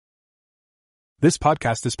This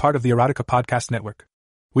podcast is part of the Erotica Podcast Network.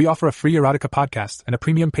 We offer a free Erotica podcast and a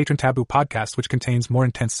premium patron taboo podcast which contains more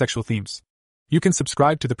intense sexual themes. You can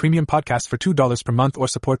subscribe to the premium podcast for $2 per month or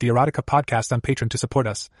support the Erotica Podcast on Patreon to support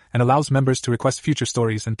us, and allows members to request future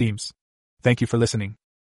stories and themes. Thank you for listening.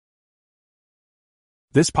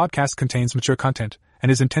 This podcast contains mature content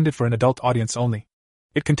and is intended for an adult audience only.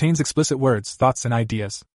 It contains explicit words, thoughts, and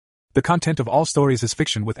ideas. The content of all stories is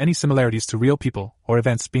fiction with any similarities to real people or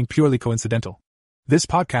events being purely coincidental. This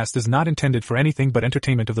podcast is not intended for anything but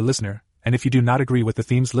entertainment of the listener, and if you do not agree with the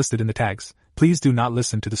themes listed in the tags, please do not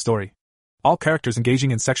listen to the story. All characters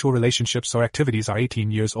engaging in sexual relationships or activities are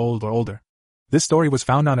 18 years old or older. This story was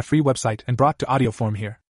found on a free website and brought to audio form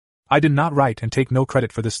here. I did not write and take no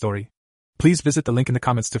credit for this story. Please visit the link in the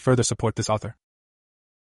comments to further support this author.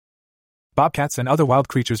 Bobcats and Other Wild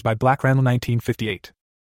Creatures by Black Randall 1958.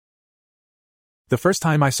 The first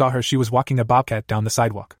time I saw her, she was walking a bobcat down the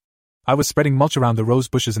sidewalk. I was spreading mulch around the rose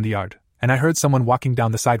bushes in the yard, and I heard someone walking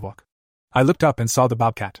down the sidewalk. I looked up and saw the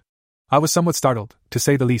bobcat. I was somewhat startled, to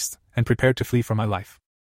say the least, and prepared to flee for my life.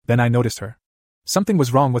 Then I noticed her. Something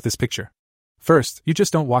was wrong with this picture. First, you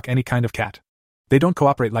just don't walk any kind of cat. They don't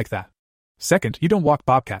cooperate like that. Second, you don't walk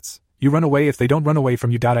bobcats. You run away if they don't run away from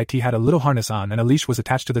you. It had a little harness on and a leash was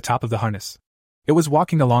attached to the top of the harness. It was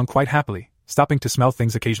walking along quite happily, stopping to smell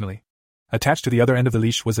things occasionally. Attached to the other end of the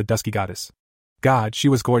leash was a dusky goddess. God, she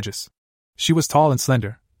was gorgeous. She was tall and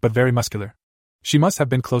slender, but very muscular. She must have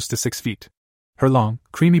been close to 6 feet. Her long,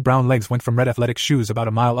 creamy brown legs went from red athletic shoes about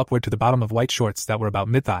a mile upward to the bottom of white shorts that were about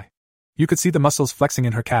mid-thigh. You could see the muscles flexing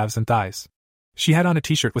in her calves and thighs. She had on a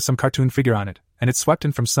t-shirt with some cartoon figure on it, and it swept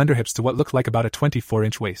in from slender hips to what looked like about a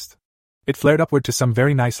 24-inch waist. It flared upward to some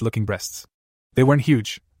very nice-looking breasts. They weren't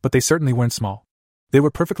huge, but they certainly weren't small. They were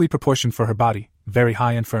perfectly proportioned for her body, very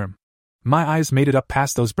high and firm. My eyes made it up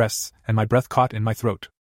past those breasts, and my breath caught in my throat.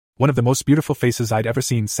 One of the most beautiful faces I'd ever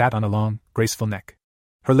seen sat on a long, graceful neck.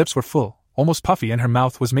 Her lips were full, almost puffy, and her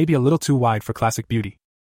mouth was maybe a little too wide for classic beauty.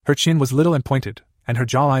 Her chin was little and pointed, and her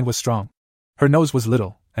jawline was strong. Her nose was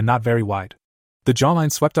little, and not very wide. The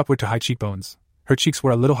jawline swept upward to high cheekbones. Her cheeks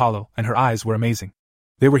were a little hollow, and her eyes were amazing.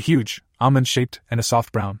 They were huge, almond-shaped, and a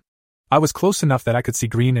soft brown. I was close enough that I could see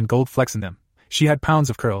green and gold flecks in them. She had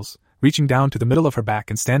pounds of curls, reaching down to the middle of her back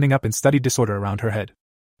and standing up in studied disorder around her head.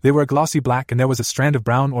 They were a glossy black and there was a strand of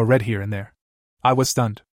brown or red here and there. I was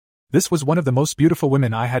stunned. This was one of the most beautiful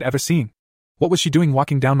women I had ever seen. What was she doing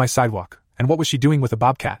walking down my sidewalk, and what was she doing with a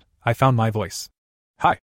bobcat? I found my voice.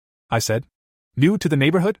 "Hi," I said. "New to the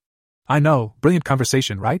neighborhood?" "I know, brilliant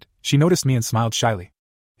conversation, right?" She noticed me and smiled shyly.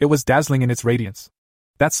 It was dazzling in its radiance.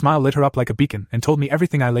 That smile lit her up like a beacon and told me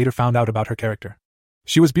everything I later found out about her character.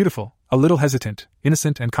 She was beautiful, a little hesitant,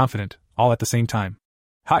 innocent and confident, all at the same time.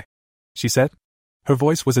 "Hi," she said. Her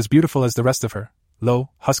voice was as beautiful as the rest of her, low,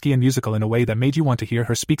 husky and musical in a way that made you want to hear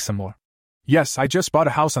her speak some more. "Yes, I just bought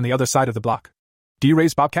a house on the other side of the block. Do you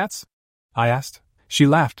raise bobcats?" I asked. She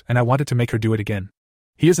laughed and I wanted to make her do it again.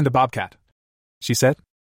 "He isn't a bobcat," she said.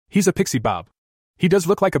 "He's a pixie bob. He does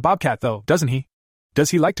look like a bobcat though, doesn't he?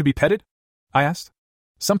 Does he like to be petted?" I asked.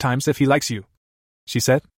 "Sometimes if he likes you," she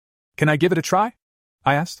said. "Can I give it a try?"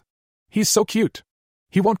 I asked. "He's so cute.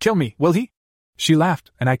 He won't kill me, will he?" She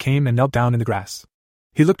laughed, and I came and knelt down in the grass.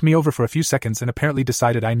 He looked me over for a few seconds and apparently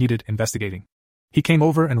decided I needed investigating. He came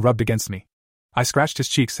over and rubbed against me. I scratched his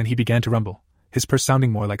cheeks and he began to rumble, his purr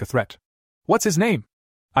sounding more like a threat. "What's his name?"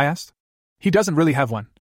 I asked. "He doesn't really have one,"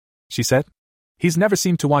 she said. "He's never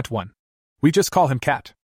seemed to want one. We just call him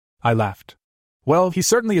Cat." I laughed. "Well, he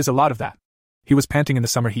certainly is a lot of that." He was panting in the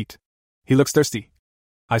summer heat. "He looks thirsty,"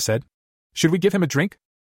 I said. "Should we give him a drink?"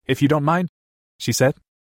 "If you don't mind," she said.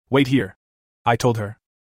 "Wait here," I told her.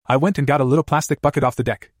 I went and got a little plastic bucket off the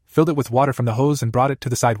deck, filled it with water from the hose and brought it to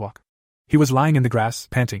the sidewalk. He was lying in the grass,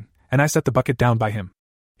 panting, and I set the bucket down by him.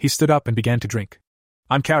 He stood up and began to drink.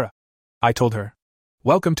 "I'm Kara," I told her.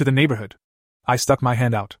 "Welcome to the neighborhood." I stuck my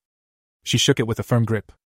hand out. She shook it with a firm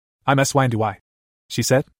grip. "I'm Syndy," she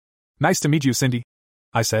said. "Nice to meet you, Cindy,"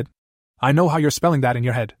 I said. "I know how you're spelling that in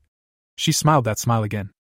your head." She smiled that smile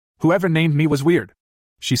again. "Whoever named me was weird."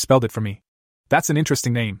 She spelled it for me. "That's an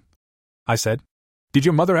interesting name," I said. "Did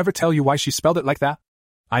your mother ever tell you why she spelled it like that?"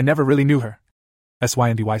 "I never really knew her,"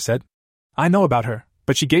 Syndy said. "I know about her,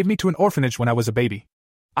 but she gave me to an orphanage when I was a baby.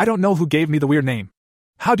 I don't know who gave me the weird name."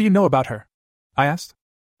 "How do you know about her?" I asked.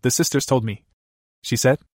 "The sisters told me," she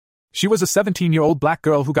said. "She was a 17-year-old black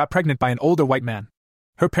girl who got pregnant by an older white man.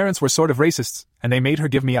 Her parents were sort of racists, and they made her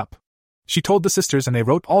give me up. She told the sisters and they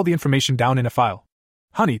wrote all the information down in a file."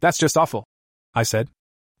 "Honey, that's just awful," I said.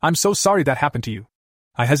 "I'm so sorry that happened to you."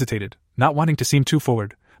 I hesitated, not wanting to seem too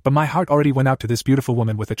forward, but my heart already went out to this beautiful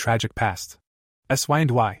woman with a tragic past.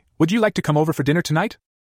 Syndy, Would you like to come over for dinner tonight?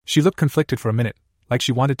 She looked conflicted for a minute, like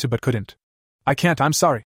she wanted to but couldn't. I can't, I'm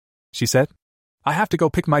sorry, she said. I have to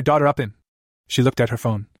go pick my daughter up in. She looked at her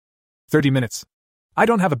phone. 30 minutes. I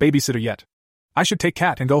don't have a babysitter yet. I should take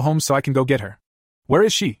Kat and go home so I can go get her. Where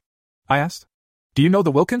is she? I asked. Do you know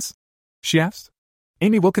the Wilkins? She asked.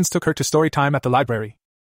 Amy Wilkins took her to story time at the library.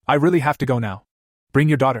 I really have to go now. Bring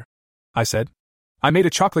your daughter, I said. I made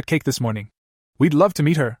a chocolate cake this morning. We'd love to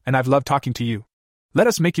meet her, and I've loved talking to you. Let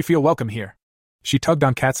us make you feel welcome here. She tugged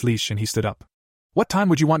on Kat's leash and he stood up. What time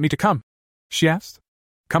would you want me to come? She asked.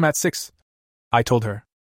 Come at 6. I told her.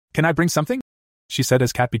 Can I bring something? She said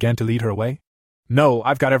as Kat began to lead her away. No,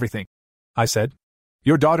 I've got everything, I said.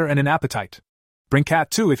 Your daughter and an appetite. Bring Kat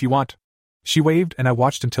too if you want. She waved and I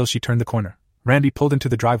watched until she turned the corner. Randy pulled into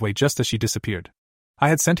the driveway just as she disappeared. I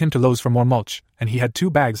had sent him to Lowe's for more mulch, and he had 2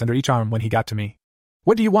 bags under each arm when he got to me.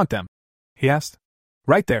 What do you want them? He asked.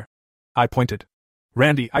 Right there. I pointed.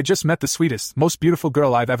 Randy, I just met the sweetest, most beautiful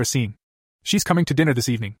girl I've ever seen. She's coming to dinner this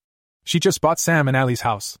evening. She just bought Sam and Allie's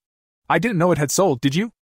house. I didn't know it had sold, did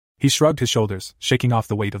you? He shrugged his shoulders, shaking off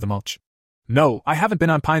the weight of the mulch. No, I haven't been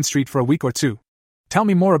on Pine Street for a week or 2. Tell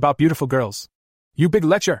me more about beautiful girls. You big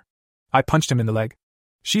lecher. I punched him in the leg.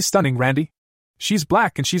 She's stunning, Randy. She's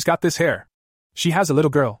black and she's got this hair. She has a little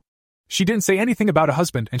girl. She didn't say anything about a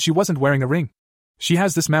husband and she wasn't wearing a ring. She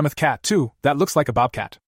has this mammoth cat, too, that looks like a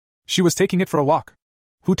bobcat. She was taking it for a walk.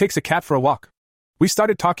 Who takes a cat for a walk? We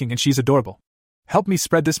started talking and she's adorable. Help me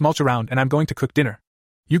spread this mulch around and I'm going to cook dinner.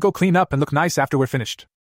 You go clean up and look nice after we're finished.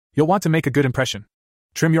 You'll want to make a good impression.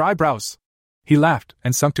 Trim your eyebrows. He laughed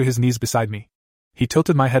and sunk to his knees beside me. He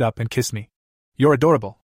tilted my head up and kissed me. You're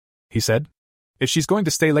adorable, he said. If she's going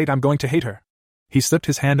to stay late, I'm going to hate her. He slipped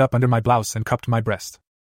his hand up under my blouse and cupped my breast.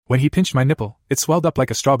 When he pinched my nipple, it swelled up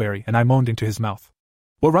like a strawberry and I moaned into his mouth.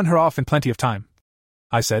 We'll run her off in plenty of time,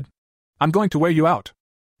 I said. I'm going to wear you out.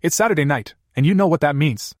 It's Saturday night, and you know what that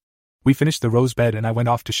means. We finished the rose bed and I went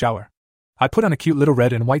off to shower. I put on a cute little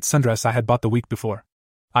red and white sundress I had bought the week before.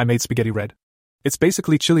 I made spaghetti red. It's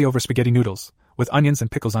basically chili over spaghetti noodles, with onions and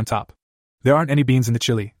pickles on top. There aren't any beans in the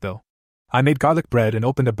chili, though. I made garlic bread and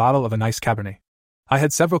opened a bottle of a nice Cabernet. I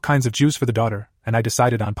had several kinds of juice for the daughter, and I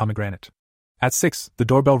decided on pomegranate. At 6, the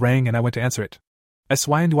doorbell rang and I went to answer it.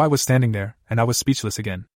 SYNY was standing there, and I was speechless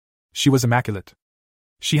again. She was immaculate.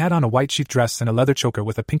 She had on a white sheath dress and a leather choker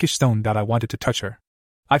with a pinkish stone dot. I wanted to touch her.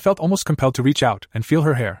 I felt almost compelled to reach out and feel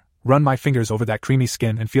her hair, run my fingers over that creamy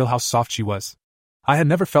skin and feel how soft she was. I had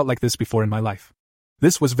never felt like this before in my life.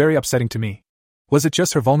 This was very upsetting to me. Was it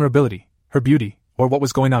just her vulnerability, her beauty, or what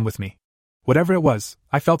was going on with me? Whatever it was,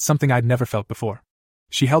 I felt something I'd never felt before.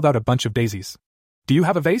 She held out a bunch of daisies. Do you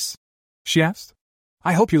have a vase? She asked.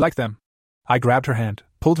 I hope you like them. I grabbed her hand,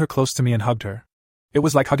 pulled her close to me and hugged her. It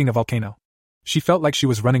was like hugging a volcano. She felt like she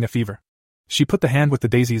was running a fever. She put the hand with the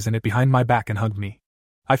daisies in it behind my back and hugged me.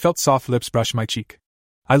 I felt soft lips brush my cheek.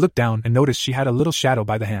 I looked down and noticed she had a little shadow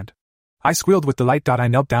by the hand. I squealed with delight. I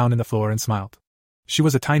knelt down in the floor and smiled. She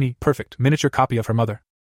was a tiny, perfect, miniature copy of her mother.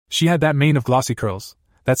 She had that mane of glossy curls,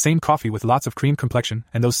 that same coffee with lots of cream complexion,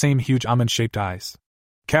 and those same huge almond-shaped eyes.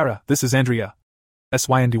 Kara, this is Andrea.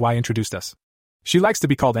 SYNDY introduced us. She likes to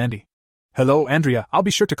be called Andy. Hello, Andrea, I'll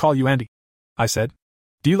be sure to call you Andy, I said.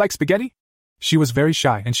 Do you like spaghetti? She was very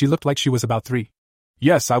shy and she looked like she was about 3.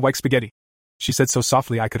 Yes, I like spaghetti, she said so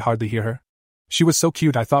softly I could hardly hear her. She was so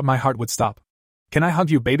cute I thought my heart would stop. Can I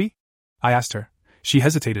hug you, baby? I asked her. She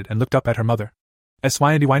hesitated and looked up at her mother.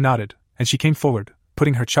 SYNDY nodded, and she came forward,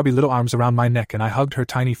 putting her chubby little arms around my neck and I hugged her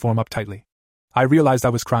tiny form up tightly. I realized I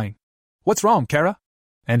was crying. What's wrong, Kara?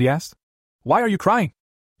 Andy asked. Why are you crying?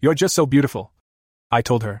 You're just so beautiful, I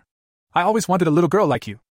told her. I always wanted a little girl like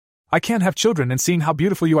you. I can't have children and seeing how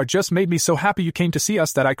beautiful you are just made me so happy you came to see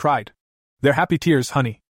us that I cried. They're happy tears,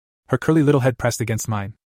 honey. Her curly little head pressed against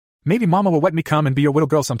mine. Maybe Mama will let me come and be your little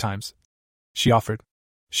girl sometimes, she offered.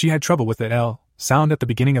 She had trouble with the L sound at the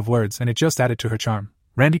beginning of words and it just added to her charm.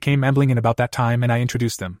 Randy came ambling in about that time and I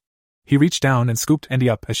introduced them. He reached down and scooped Andy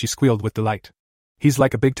up as she squealed with delight. He's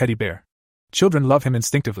like a big teddy bear. Children love him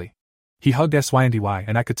instinctively. He hugged SYNDY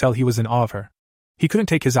and I could tell he was in awe of her. He couldn't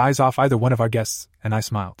take his eyes off either one of our guests, and I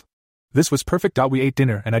smiled. This was perfect. We ate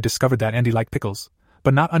dinner and I discovered that Andy liked pickles,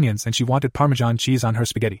 but not onions, and she wanted Parmesan cheese on her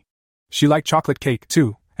spaghetti. She liked chocolate cake,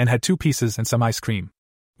 too, and had 2 pieces and some ice cream.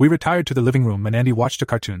 We retired to the living room and Andy watched a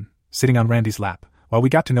cartoon, sitting on Randy's lap, while we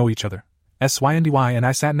got to know each other. SYNDY and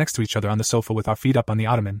I sat next to each other on the sofa with our feet up on the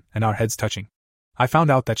ottoman and our heads touching. I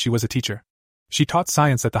found out that she was a teacher. She taught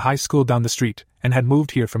science at the high school down the street and had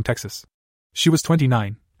moved here from Texas. She was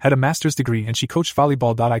 29, had a master's degree, and she coached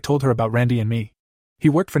volleyball. I told her about Randy and me. He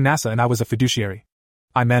worked for NASA and I was a fiduciary.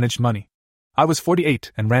 I managed money. I was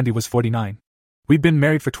 48 and Randy was 49. We'd been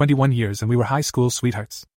married for 21 years and we were high school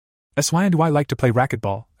sweethearts. SY and I liked to play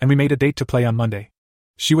racquetball, and we made a date to play on Monday.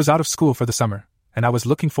 She was out of school for the summer, and I was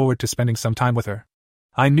looking forward to spending some time with her.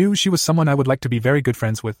 I knew she was someone I would like to be very good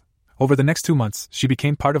friends with. Over the next 2 months, she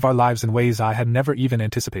became part of our lives in ways I had never even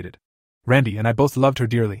anticipated. Randy and I both loved her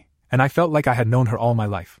dearly, and I felt like I had known her all my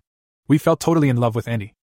life. We felt totally in love with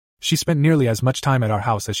Andy. She spent nearly as much time at our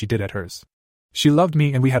house as she did at hers. She loved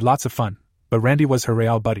me and we had lots of fun, but Randy was her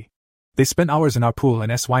real buddy. They spent hours in our pool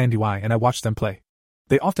and SYNDY and I watched them play.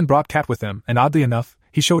 They often brought Cat with them, and oddly enough,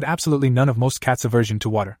 he showed absolutely none of most cats' aversion to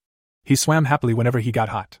water. He swam happily whenever he got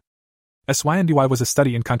hot. SYNDY was a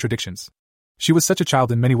study in contradictions. She was such a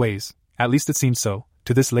child in many ways, at least it seemed so,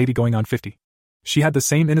 to this lady going on 50. She had the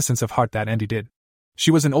same innocence of heart that Andy did.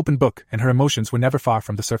 She was an open book and her emotions were never far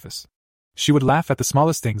from the surface. She would laugh at the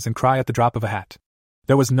smallest things and cry at the drop of a hat.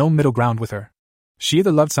 There was no middle ground with her. She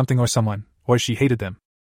either loved something or someone, or she hated them.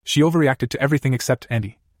 She overreacted to everything except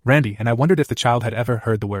Randy, and I wondered if the child had ever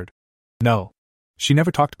heard the word no. She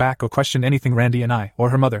never talked back or questioned anything Randy and I, or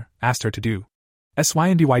her mother, asked her to do.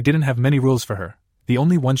 SYNDY didn't have many rules for her. The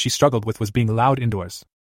only one she struggled with was being allowed indoors.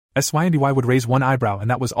 SYNDY would raise one eyebrow and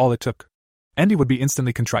that was all it took. Andy would be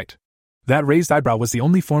instantly contrite. That raised eyebrow was the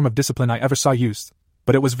only form of discipline I ever saw used,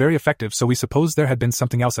 but it was very effective, so we supposed there had been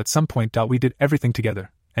something else at some point. We did everything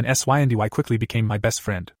together, and SYNDY quickly became my best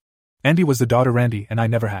friend. Andy was the daughter Randy and I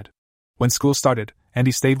never had. When school started,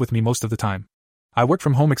 Andy stayed with me most of the time. I worked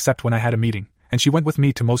from home except when I had a meeting, and she went with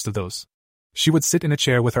me to most of those. She would sit in a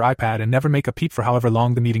chair with her iPad and never make a peep for however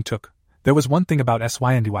long the meeting took. There was one thing about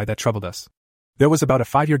SYNDY that troubled us. There was about a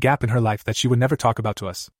 5-year gap in her life that she would never talk about to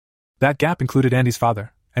us. That gap included Andy's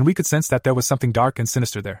father, and we could sense that there was something dark and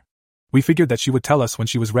sinister there. We figured that she would tell us when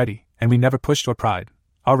she was ready, and we never pushed or pried.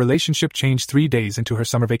 Our relationship changed 3 days into her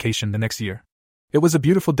summer vacation the next year. It was a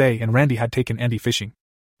beautiful day and Randy had taken Andy fishing.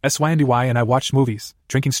 SYNDY and I watched movies,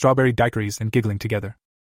 drinking strawberry daiquiris and giggling together.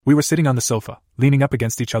 We were sitting on the sofa, leaning up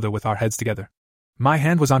against each other with our heads together. My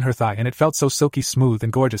hand was on her thigh and it felt so silky smooth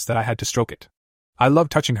and gorgeous that I had to stroke it. I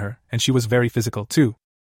loved touching her, and she was very physical too.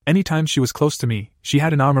 Anytime she was close to me, she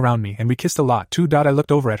had an arm around me and we kissed a lot too. I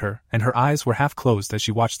looked over at her, and her eyes were half closed as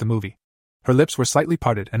she watched the movie. Her lips were slightly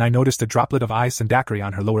parted and I noticed a droplet of ice and daiquiri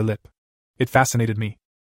on her lower lip. It fascinated me.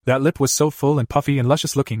 That lip was so full and puffy and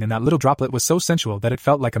luscious looking, and that little droplet was so sensual that it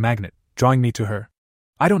felt like a magnet, drawing me to her.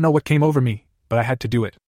 I don't know what came over me, but I had to do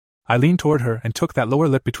it. I leaned toward her and took that lower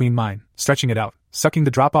lip between mine, stretching it out, sucking the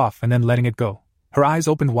drop off and then letting it go. Her eyes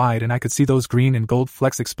opened wide and I could see those green and gold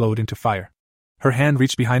flecks explode into fire. Her hand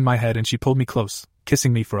reached behind my head and she pulled me close,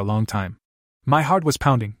 kissing me for a long time. My heart was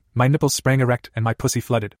pounding, my nipples sprang erect and my pussy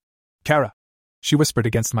flooded. "Kara," she whispered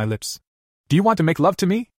against my lips. "Do you want to make love to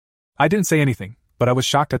me?" I didn't say anything, but I was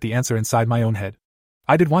shocked at the answer inside my own head.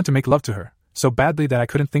 I did want to make love to her, so badly that I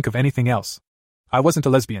couldn't think of anything else. I wasn't a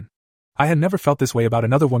lesbian. I had never felt this way about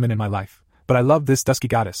another woman in my life, but I loved this dusky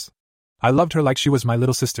goddess. I loved her like she was my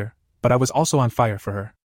little sister, but I was also on fire for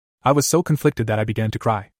her. I was so conflicted that I began to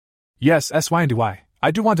cry. "Yes, SYNDY,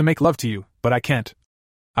 I do want to make love to you, but I can't."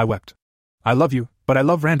 I wept. "I love you, but I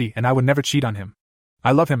love Randy and I would never cheat on him."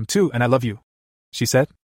 "I love him too and I love you," she said.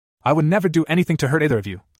 "I would never do anything to hurt either of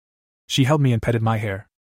you." She held me and petted my hair.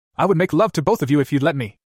 "I would make love to both of you if you'd let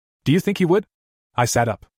me." "Do you think he would?" I sat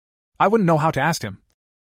up. "I wouldn't know how to ask him,"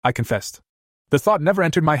 I confessed. "The thought never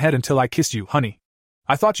entered my head until I kissed you, honey.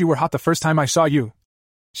 I thought you were hot the first time I saw you,"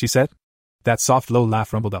 she said. That soft low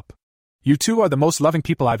laugh rumbled up. "You two are the most loving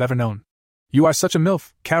people I've ever known. You are such a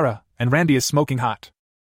MILF, Kara, and Randy is smoking hot.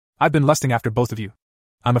 I've been lusting after both of you.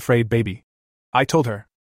 I'm afraid, baby." I told her.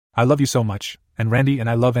 "I love you so much, and Randy and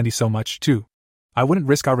I love Andy so much, too. I wouldn't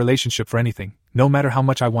risk our relationship for anything, no matter how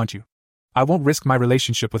much I want you. I won't risk my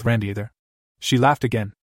relationship with Randy either." She laughed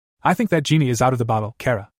again. "I think that genie is out of the bottle,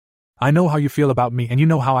 Kara. I know how you feel about me and you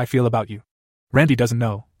know how I feel about you. Randy doesn't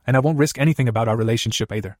know, and I won't risk anything about our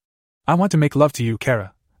relationship either. I want to make love to you,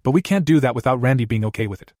 Kara, but we can't do that without Randy being okay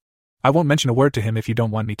with it. I won't mention a word to him if you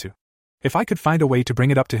don't want me to. If I could find a way to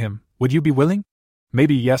bring it up to him, would you be willing?"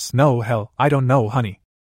 "Maybe yes, no, hell, I don't know, honey,"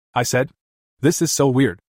 I said. "This is so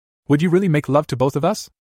weird. Would you really make love to both of us?"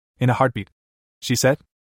 "In a heartbeat," she said.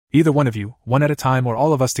 "Either one of you, one at a time or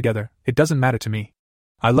all of us together, it doesn't matter to me.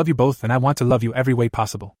 I love you both and I want to love you every way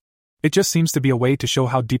possible. It just seems to be a way to show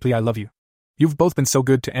how deeply I love you. You've both been so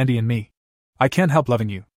good to Andy and me. I can't help loving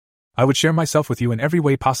you. I would share myself with you in every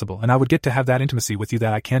way possible and I would get to have that intimacy with you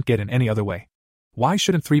that I can't get in any other way. Why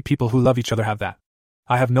shouldn't 3 people who love each other have that?"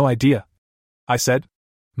 "I have no idea," I said.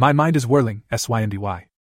 "My mind is whirling, SYNDY.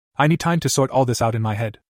 I need time to sort all this out in my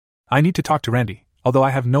head. I need to talk to Randy, although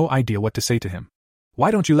I have no idea what to say to him." "Why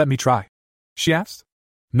don't you let me try?" she asked.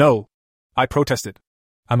 "No," I protested.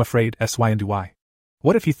 "I'm afraid, SYNDY.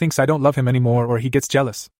 What if he thinks I don't love him anymore or he gets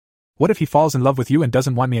jealous? What if he falls in love with you and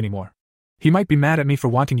doesn't want me anymore? He might be mad at me for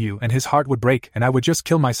wanting you and his heart would break and I would just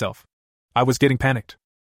kill myself. I was getting panicked.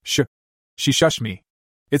 Shh. She shushed me.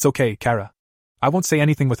 It's okay, Kara. I won't say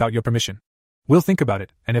anything without your permission. We'll think about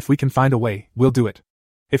it, and if we can find a way, we'll do it.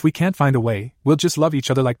 If we can't find a way, we'll just love each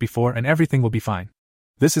other like before and everything will be fine.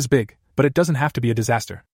 This is big, but it doesn't have to be a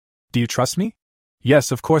disaster. Do you trust me?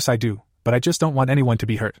 Yes, of course I do, but I just don't want anyone to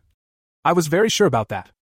be hurt. I was very sure about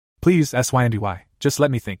that. Please, Syndy, just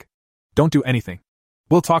let me think. Don't do anything.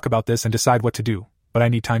 We'll talk about this and decide what to do, but I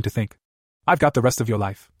need time to think. I've got the rest of your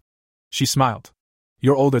life. She smiled.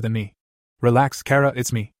 You're older than me. Relax, Kara,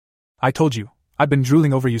 it's me. I told you, I've been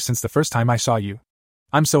drooling over you since the first time I saw you.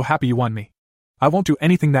 I'm so happy you want me. I won't do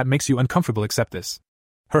anything that makes you uncomfortable except this.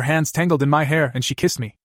 Her hands tangled in my hair and she kissed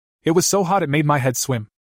me. It was so hot it made my head swim.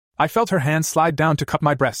 I felt her hands slide down to cup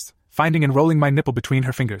my breast, finding and rolling my nipple between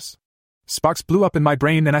her fingers. Sparks blew up in my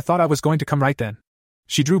brain and I thought I was going to come right then.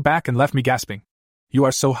 She drew back and left me gasping. You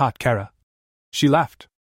are so hot, Kara. She laughed.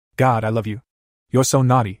 God, I love you. You're so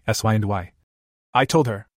naughty, Syndy. I told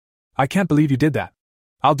her. I can't believe you did that.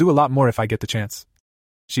 I'll do a lot more if I get the chance.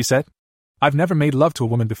 She said. I've never made love to a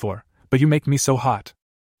woman before, but you make me so hot.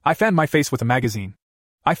 I fanned my face with a magazine.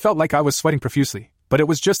 I felt like I was sweating profusely, but it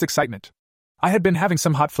was just excitement. I had been having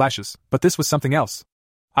some hot flashes, but this was something else.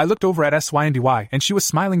 I looked over at Syndy and she was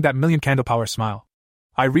smiling that million candle power smile.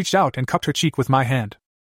 I reached out and cupped her cheek with my hand.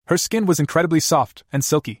 Her skin was incredibly soft and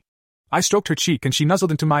silky. I stroked her cheek and she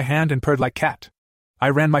nuzzled into my hand and purred like cat. I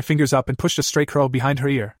ran my fingers up and pushed a stray curl behind her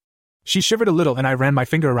ear. She shivered a little and I ran my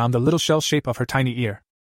finger around the little shell shape of her tiny ear.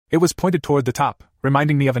 It was pointed toward the top,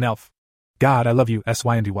 reminding me of an elf. God, I love you,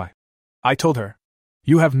 Syndy. I told her.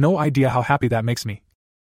 You have no idea how happy that makes me.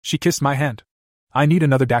 She kissed my hand. I need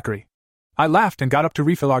another daiquiri. I laughed and got up to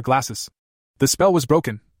refill our glasses. The spell was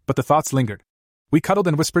broken, but the thoughts lingered. We cuddled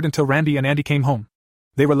and whispered until Randy and Andy came home.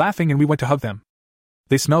 They were laughing and we went to hug them.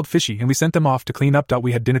 They smelled fishy and we sent them off to clean up.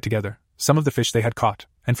 We had dinner together, some of the fish they had caught,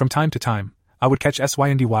 and from time to time, I would catch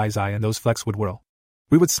Syndy's eye and those flecks would whirl.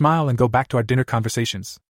 We would smile and go back to our dinner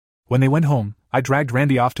conversations. When they went home, I dragged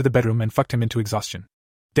Randy off to the bedroom and fucked him into exhaustion.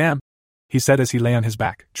 Damn, he said as he lay on his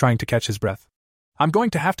back, trying to catch his breath. I'm going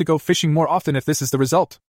to have to go fishing more often if this is the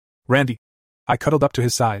result. Randy. I cuddled up to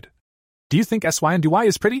his side. Do you think Syndy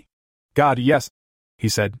is pretty? God, yes, he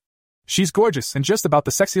said. She's gorgeous and just about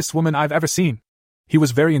the sexiest woman I've ever seen. He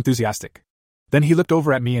was very enthusiastic. Then he looked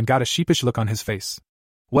over at me and got a sheepish look on his face.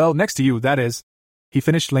 Well, next to you, that is. He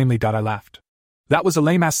finished lamely. I laughed. That was a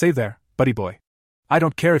lame-ass save there, buddy boy. I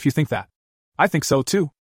don't care if you think that. I think so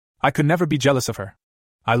too. I could never be jealous of her.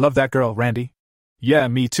 I love that girl, Randy. Yeah,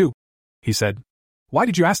 me too, he said. Why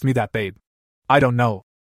did you ask me that, babe? I don't know,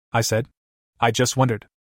 I said. I just wondered.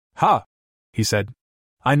 Ha, he said.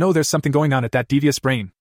 I know there's something going on at that devious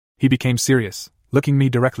brain. He became serious, looking me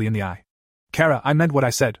directly in the eye. Kara, I meant what I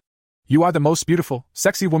said. You are the most beautiful,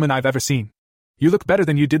 sexy woman I've ever seen. You look better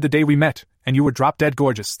than you did the day we met, and you were drop-dead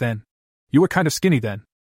gorgeous then. You were kind of skinny then.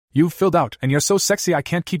 You've filled out and you're so sexy I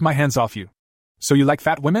can't keep my hands off you. So you like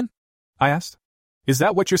fat women? I asked. Is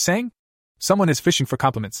that what you're saying? Someone is fishing for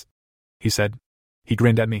compliments, he said. He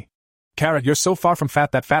grinned at me. Kara, you're so far from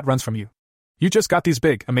fat that fat runs from you. You just got these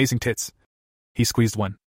big, amazing tits. He squeezed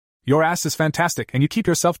one. Your ass is fantastic and you keep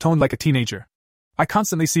yourself toned like a teenager. I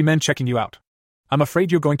constantly see men checking you out. I'm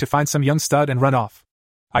afraid you're going to find some young stud and run off.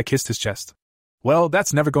 I kissed his chest. Well,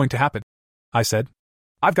 that's never going to happen, I said.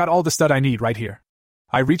 I've got all the stud I need right here.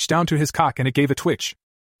 I reached down to his cock and it gave a twitch.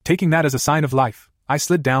 Taking that as a sign of life, I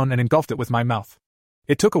slid down and engulfed it with my mouth.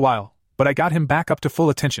 It took a while, but I got him back up to full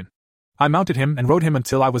attention. I mounted him and rode him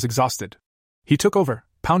until I was exhausted. He took over,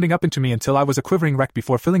 pounding up into me until I was a quivering wreck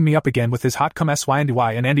before filling me up again with his hot cum.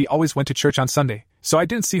 Syndy and Andy always went to church on Sunday, so I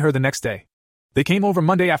didn't see her the next day. They came over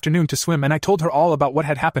Monday afternoon to swim and I told her all about what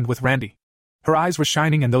had happened with Randy. Her eyes were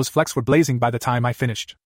shining and those flecks were blazing by the time I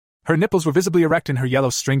finished. Her nipples were visibly erect in her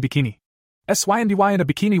yellow string bikini. Syndy in a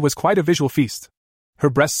bikini was quite a visual feast. Her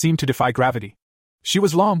breasts seemed to defy gravity. She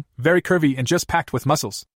was long, very curvy and just packed with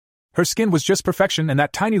muscles. Her skin was just perfection and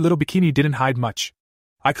that tiny little bikini didn't hide much.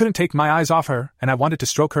 I couldn't take my eyes off her and I wanted to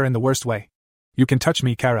stroke her in the worst way. You can touch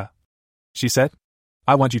me, Kara, she said.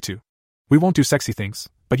 I want you to. We won't do sexy things,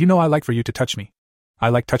 but you know I like for you to touch me. I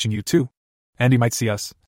like touching you too. Andy might see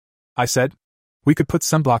us, I said. We could put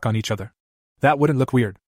sunblock on each other. That wouldn't look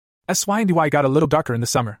weird. Syndy got a little darker in the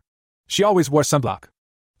summer. She always wore sunblock.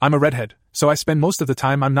 I'm a redhead, so I spend most of the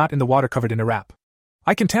time I'm not in the water covered in a wrap.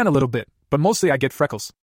 I can tan a little bit, but mostly I get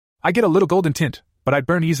freckles. I get a little golden tint, but I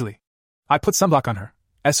burn easily. I put sunblock on her.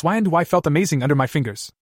 Syndy felt amazing under my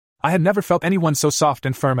fingers. I had never felt anyone so soft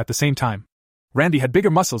and firm at the same time. Randy had bigger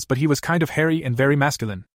muscles, but he was kind of hairy and very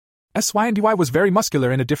masculine. Syndy was very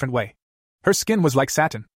muscular in a different way. Her skin was like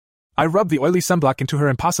satin. I rubbed the oily sunblock into her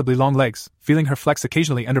impossibly long legs, feeling her flex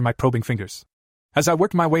occasionally under my probing fingers. As I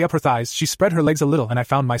worked my way up her thighs, she spread her legs a little and I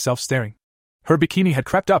found myself staring. Her bikini had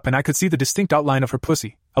crept up and I could see the distinct outline of her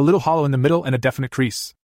pussy, a little hollow in the middle and a definite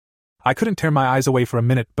crease. I couldn't tear my eyes away for a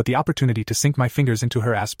minute, but the opportunity to sink my fingers into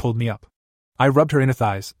her ass pulled me up. I rubbed her inner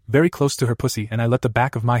thighs, very close to her pussy, and I let the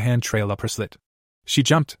back of my hand trail up her slit. She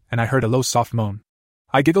jumped, and I heard a low soft moan.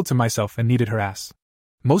 I giggled to myself and kneaded her ass.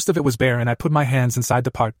 Most of it was bare and I put my hands inside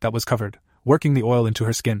the part that was covered, working the oil into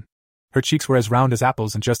her skin. Her cheeks were as round as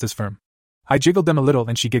apples and just as firm. I jiggled them a little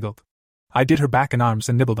and she giggled. I did her back and arms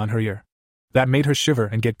and nibbled on her ear. That made her shiver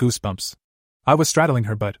and get goosebumps. I was straddling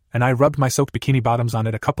her butt, and I rubbed my soaked bikini bottoms on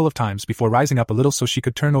it a couple of times before rising up a little so she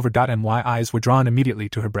could turn over. My eyes were drawn immediately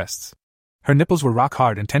to her breasts. Her nipples were rock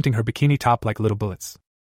hard and tenting her bikini top like little bullets.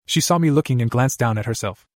 She saw me looking and glanced down at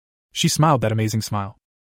herself. She smiled that amazing smile.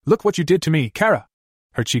 "Look what you did to me, Kara!"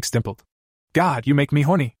 Her cheeks dimpled. "God, you make me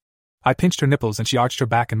horny." I pinched her nipples and she arched her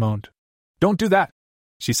back and moaned. "Don't do that,"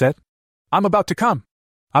 she said. "I'm about to come."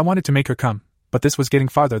 I wanted to make her come, but this was getting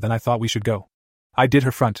farther than I thought we should go. I did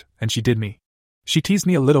her front, and she did me. She teased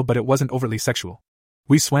me a little, but it wasn't overtly sexual.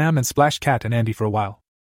 We swam and splashed Kat and Andy for a while.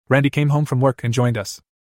 Randy came home from work and joined us.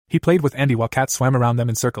 He played with Andy while Kat swam around them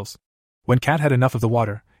in circles. When Kat had enough of the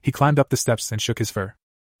water, he climbed up the steps and shook his fur.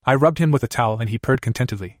 I rubbed him with a towel and he purred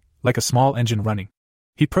contentedly, like a small engine running.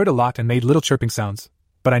 He purred a lot and made little chirping sounds,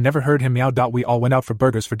 but I never heard him meow. We all went out for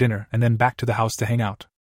burgers for dinner and then back to the house to hang out.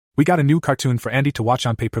 We got a new cartoon for Andy to watch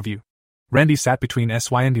on pay-per-view. Randy sat between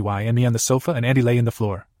Syndy and me on the sofa and Andy lay in the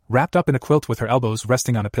floor, wrapped up in a quilt with her elbows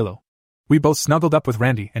resting on a pillow. We both snuggled up with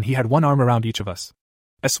Randy and he had one arm around each of us.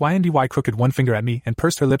 Syndy crooked one finger at me and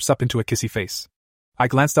pursed her lips up into a kissy face. I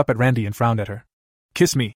glanced up at Randy and frowned at her.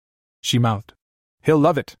 "Kiss me," she mouthed. "He'll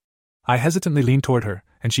love it." I hesitantly leaned toward her,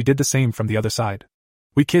 and she did the same from the other side.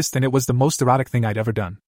 We kissed and it was the most erotic thing I'd ever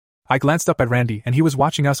done. I glanced up at Randy and he was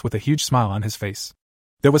watching us with a huge smile on his face.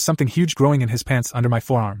 There was something huge growing in his pants under my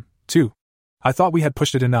forearm, too. I thought we had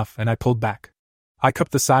pushed it enough and I pulled back. I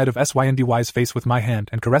cupped the side of Syndy's face with my hand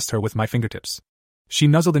and caressed her with my fingertips. She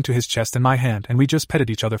nuzzled into his chest and my hand and we just petted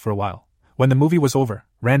each other for a while. When the movie was over,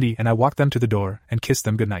 Randy and I walked them to the door and kissed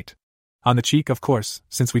them goodnight. On the cheek, of course,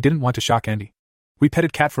 since we didn't want to shock Andy. We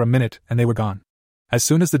petted Kat for a minute and they were gone. As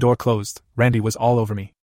soon as the door closed, Randy was all over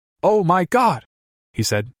me. "Oh my God," he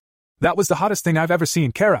said. "That was the hottest thing I've ever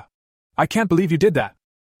seen, Kara. I can't believe you did that."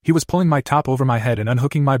 He was pulling my top over my head and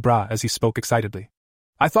unhooking my bra as he spoke excitedly.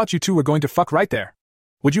 "I thought you two were going to fuck right there.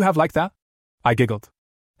 Would you have liked that?" I giggled.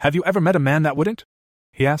 "Have you ever met a man that wouldn't?"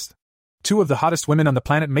 he asked. "Two of the hottest women on the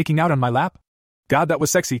planet making out on my lap? God, that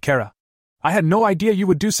was sexy, Kara. I had no idea you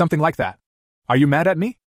would do something like that. Are you mad at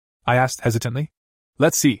me?" I asked hesitantly.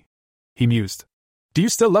 "Let's see," he mused. "Do you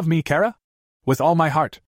still love me, Kara?" "With all my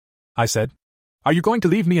heart," I said. "Are you going to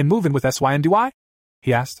leave me and move in with Syndy?"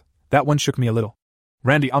 he asked. That one shook me a little.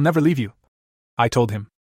 "Randy, I'll never leave you," I told him.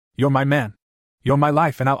 "You're my man. You're my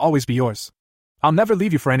life and I'll always be yours. I'll never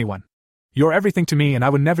leave you for anyone. You're everything to me and I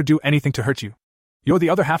would never do anything to hurt you. You're the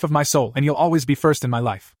other half of my soul and you'll always be first in my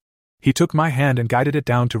life." He took my hand and guided it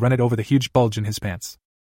down to run it over the huge bulge in his pants.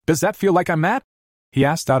 "Does that feel like I'm mad?" he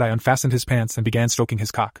asked. I unfastened his pants and began stroking his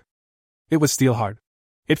cock. It was steel hard.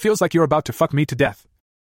 "It feels like you're about to fuck me to death,"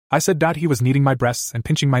 I said. He was kneading my breasts and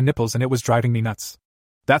pinching my nipples and it was driving me nuts.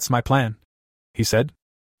 "That's my plan," he said.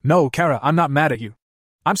 "No, Kara, I'm not mad at you.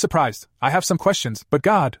 I'm surprised. I have some questions, but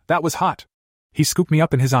God, that was hot." He scooped me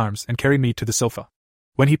up in his arms and carried me to the sofa.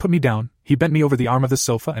 When he put me down, he bent me over the arm of the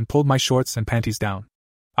sofa and pulled my shorts and panties down.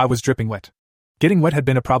 I was dripping wet. Getting wet had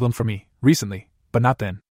been a problem for me, recently, but not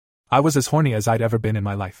then. I was as horny as I'd ever been in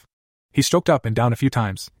my life. He stroked up and down a few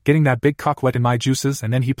times, getting that big cock wet in my juices,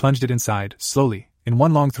 and then he plunged it inside, slowly, in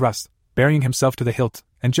one long thrust, burying himself to the hilt,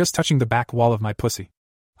 and just touching the back wall of my pussy.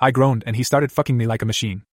 I groaned and he started fucking me like a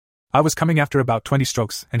machine. I was coming after about 20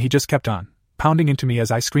 strokes and he just kept on, pounding into me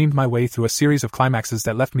as I screamed my way through a series of climaxes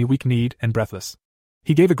that left me weak-kneed and breathless.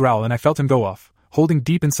 He gave a growl and I felt him go off, holding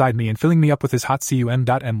deep inside me and filling me up with his hot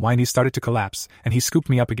cum. My knees started to collapse and he scooped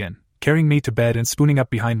me up again, carrying me to bed and spooning up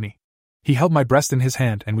behind me. He held my breast in his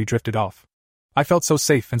hand and we drifted off. I felt so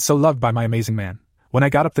safe and so loved by my amazing man. When I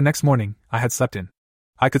got up the next morning, I had slept in.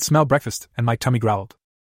 I could smell breakfast and my tummy growled.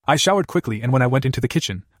 I showered quickly and when I went into the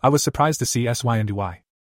kitchen, I was surprised to see Syndy.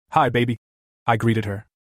 "Hi, baby," I greeted her.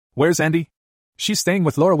 "Where's Andy?" "She's staying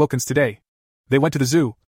with Laura Wilkins today. They went to the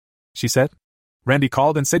zoo," she said. "Randy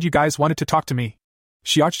called and said you guys wanted to talk to me."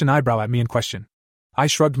 She arched an eyebrow at me in question. I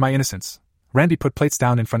shrugged my innocence. Randy put plates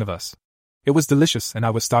down in front of us. It was delicious and I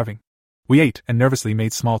was starving. We ate and nervously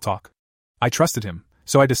made small talk. I trusted him,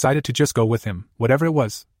 so I decided to just go with him, whatever it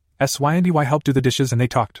was. Syndy helped do the dishes and they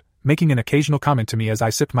talked, making an occasional comment to me as I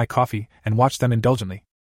sipped my coffee and watched them indulgently.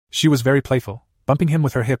 She was very playful, bumping him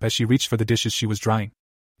with her hip as she reached for the dishes she was drying.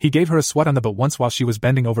 He gave her a swat on the butt once while she was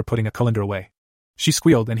bending over putting a colander away. She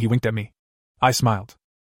squealed and he winked at me. I smiled.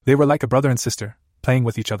 They were like a brother and sister, playing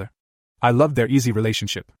with each other. I loved their easy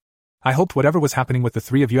relationship. I hoped whatever was happening with the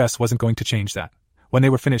three of us wasn't going to change that. When they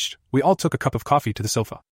were finished, we all took a cup of coffee to the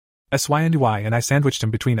sofa. Syndy and I sandwiched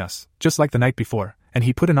him between us, just like the night before, and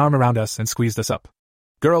he put an arm around us and squeezed us up.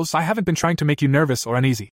 Girls, I haven't been trying to make you nervous or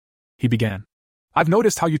uneasy, he began. I've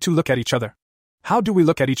noticed how you two look at each other. How do we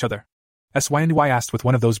look at each other? Syndy asked with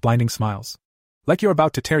one of those blinding smiles. Like you're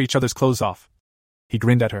about to tear each other's clothes off. He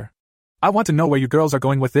grinned at her. I want to know where you girls are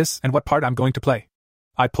going with this and what part I'm going to play.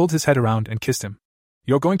 I pulled his head around and kissed him.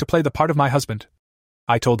 You're going to play the part of my husband,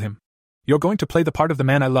 I told him. You're going to play the part of the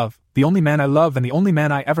man I love, the only man I love and the only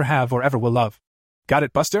man I ever have or ever will love. Got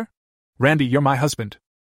it, Buster? Randy, you're my husband.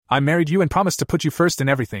 I married you and promised to put you first in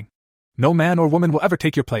everything. No man or woman will ever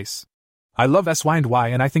take your place. I love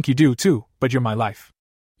Syndy and I think you do too, but you're my life.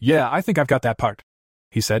 Yeah, I think I've got that part,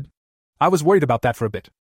 he said. I was worried about that for a bit.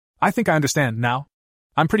 I think I understand now.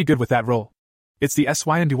 I'm pretty good with that role. It's the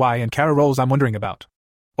Syndy and Kara roles I'm wondering about.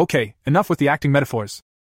 Okay, enough with the acting metaphors.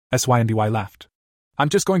 Syndy laughed. I'm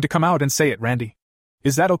just going to come out and say it, Randy.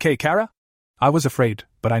 Is that okay, Kara? I was afraid,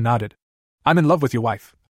 but I nodded. I'm in love with your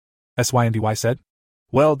wife, Syndy said.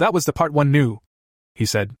 Well, that was the part one knew, he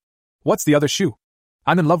said. What's the other shoe?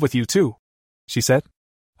 I'm in love with you too, she said.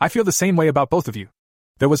 I feel the same way about both of you.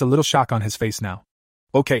 There was a little shock on his face now.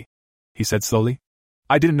 Okay, he said slowly.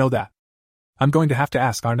 I didn't know that. I'm going to have to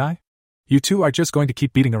ask, aren't I? You two are just going to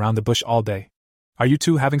keep beating around the bush all day. Are you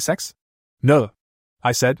two having sex? No,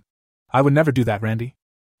 I said. I would never do that, Randy.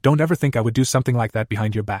 Don't ever think I would do something like that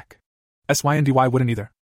behind your back. Syndy wouldn't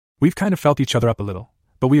either. We've kind of felt each other up a little,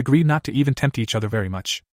 but we agreed not to even tempt each other very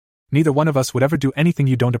much. Neither one of us would ever do anything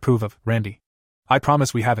you don't approve of, Randy. I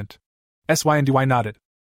promise we haven't. Syndy nodded.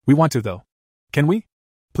 We want to, though. Can we?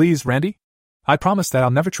 Please, Randy? I promise that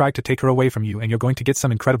I'll never try to take her away from you and you're going to get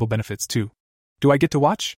some incredible benefits, too. Do I get to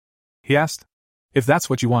watch? He asked. If that's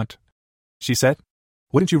what you want, she said.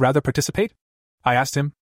 Wouldn't you rather participate? I asked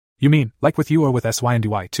him. You mean, like with you or with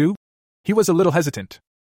Syndy too? He was a little hesitant.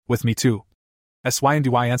 With me too.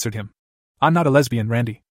 Syndy answered him. I'm not a lesbian,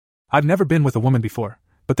 Randy. I've never been with a woman before,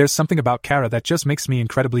 but there's something about Kara that just makes me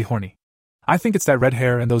incredibly horny. I think it's that red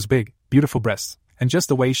hair and those big, beautiful breasts, and just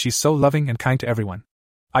the way she's so loving and kind to everyone.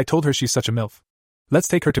 I told her she's such a MILF. Let's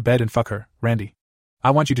take her to bed and fuck her, Randy.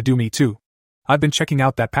 I want you to do me too. I've been checking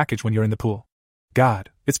out that package when you're in the pool.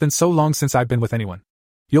 God, it's been so long since I've been with anyone.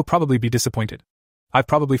 You'll probably be disappointed. I've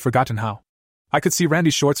probably forgotten how. I could see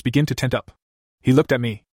Randy's shorts begin to tent up. He looked at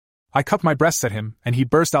me. I cupped my breasts at him, and he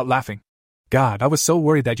burst out laughing. God, I was so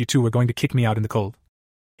worried that you two were going to kick me out in the cold.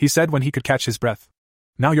 He said when he could catch his breath.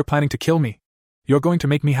 Now you're planning to kill me. You're going to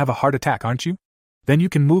make me have a heart attack, aren't you? Then you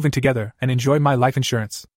can move in together and enjoy my life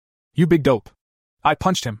insurance. You big dope. I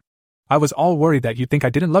punched him. I was all worried that you'd think I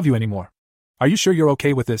didn't love you anymore. Are you sure you're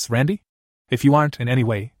okay with this, Randy? If you aren't in any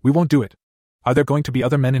way, we won't do it. Are there going to be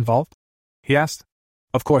other men involved? He asked.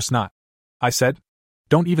 Of course not, I said.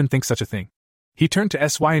 Don't even think such a thing. He turned to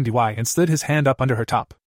Syndy and slid his hand up under her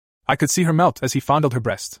top. I could see her melt as he fondled her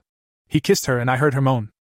breast. He kissed her and I heard her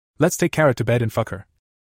moan. Let's take Kara to bed and fuck her,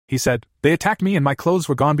 he said. They attacked me and my clothes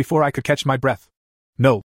were gone before I could catch my breath.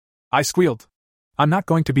 No, I squealed. I'm not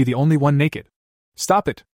going to be the only one naked. Stop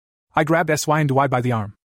it. I grabbed Syndy by the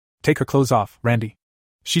arm. Take her clothes off, Randy.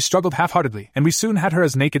 She struggled half-heartedly and we soon had her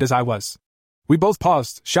as naked as I was. We both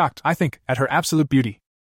paused, shocked, I think, at her absolute beauty.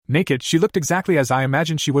 Naked, she looked exactly as I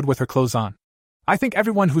imagined she would with her clothes on. I think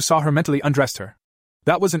everyone who saw her mentally undressed her.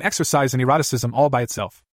 That was an exercise in eroticism all by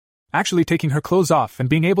itself. Actually taking her clothes off and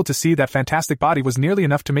being able to see that fantastic body was nearly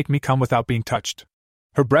enough to make me come without being touched.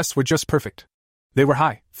 Her breasts were just perfect. They were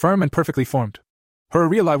high, firm and perfectly formed. Her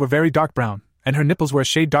areolae were very dark brown, and her nipples were a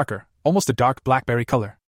shade darker, almost a dark blackberry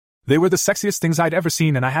color. They were the sexiest things I'd ever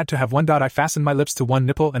seen and I had to have one. I fastened my lips to one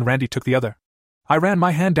nipple and Randy took the other. I ran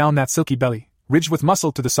my hand down that silky belly, ridged with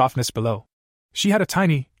muscle to the softness below. She had a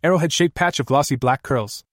tiny, arrowhead-shaped patch of glossy black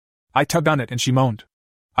curls. I tugged on it and she moaned.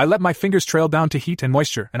 I let my fingers trail down to heat and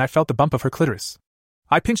moisture and I felt the bump of her clitoris.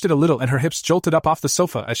 I pinched it a little and her hips jolted up off the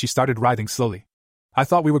sofa as she started writhing slowly. I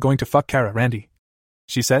thought we were going to fuck Kara, Randy,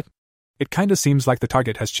 she said. It kinda seems like the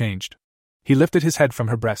target has changed. He lifted his head from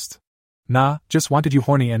her breast. Nah, just wanted you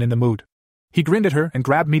horny and in the mood. He grinned at her and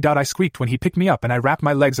grabbed me. I squeaked when he picked me up and I wrapped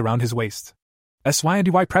my legs around his waist.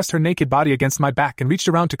 Syndy pressed her naked body against my back and reached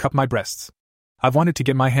around to cup my breasts. I've wanted to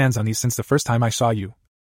get my hands on these since the first time I saw you,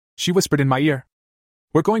 she whispered in my ear.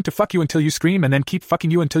 We're going to fuck you until you scream and then keep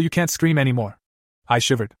fucking you until you can't scream anymore. I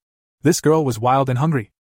shivered. This girl was wild and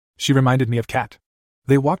hungry. She reminded me of Kat.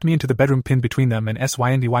 They walked me into the bedroom pinned between them and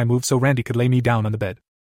SYNDY moved so Randy could lay me down on the bed.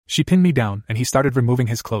 She pinned me down and he started removing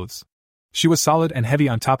his clothes. She was solid and heavy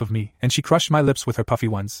on top of me and she crushed my lips with her puffy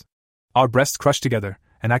ones. Our breasts crushed together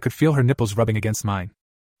and I could feel her nipples rubbing against mine.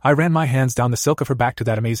 I ran my hands down the silk of her back to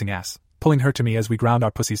that amazing ass, pulling her to me as we ground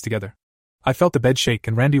our pussies together. I felt the bed shake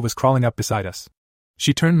and Randy was crawling up beside us.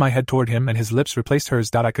 She turned my head toward him and his lips replaced hers.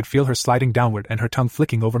 I could feel her sliding downward and her tongue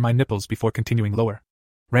flicking over my nipples before continuing lower.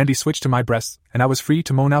 Randy switched to my breasts, and I was free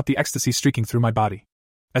to moan out the ecstasy streaking through my body.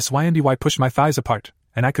 SYNDY pushed my thighs apart,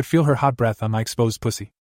 and I could feel her hot breath on my exposed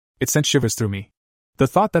pussy. It sent shivers through me. The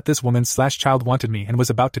thought that this woman/child wanted me and was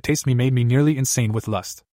about to taste me made me nearly insane with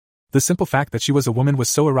lust. The simple fact that she was a woman was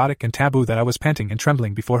so erotic and taboo that I was panting and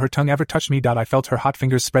trembling before her tongue ever touched me. I felt her hot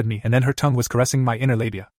fingers spread me and then her tongue was caressing my inner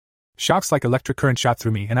labia. Shocks like electric current shot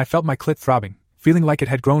through me and I felt my clit throbbing, feeling like it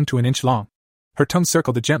had grown to an inch long. Her tongue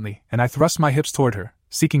circled it gently and I thrust my hips toward her,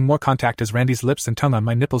 seeking more contact as Randy's lips and tongue on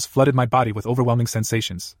my nipples flooded my body with overwhelming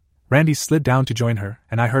sensations. Randy slid down to join her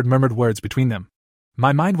and I heard murmured words between them.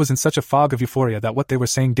 My mind was in such a fog of euphoria that what they were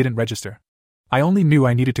saying didn't register. I only knew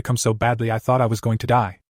I needed to come so badly I thought I was going to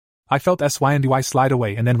die. I felt SYNDY slide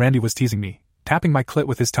away and then Randy was teasing me, tapping my clit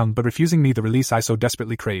with his tongue but refusing me the release I so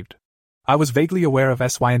desperately craved. I was vaguely aware of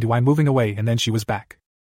SYNDY moving away and then she was back.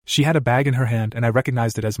 She had a bag in her hand and I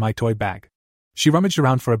recognized it as my toy bag. She rummaged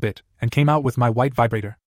around for a bit and came out with my white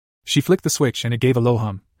vibrator. She flicked the switch and it gave a low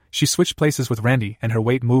hum. She switched places with Randy and her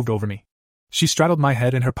weight moved over me. She straddled my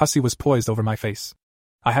head and her pussy was poised over my face.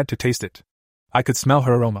 I had to taste it. I could smell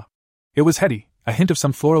her aroma. It was heady, a hint of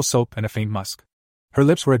some floral soap and a faint musk. Her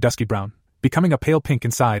lips were a dusky brown, becoming a pale pink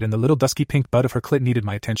inside and the little dusky pink bud of her clit needed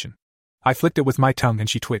my attention. I flicked it with my tongue and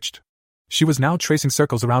she twitched. She was now tracing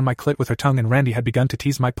circles around my clit with her tongue and Randy had begun to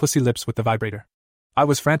tease my pussy lips with the vibrator. I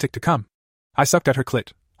was frantic to come. I sucked at her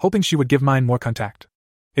clit, hoping she would give mine more contact.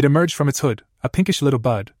 It emerged from its hood, a pinkish little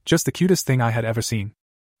bud, just the cutest thing I had ever seen.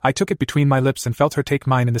 I took it between my lips and felt her take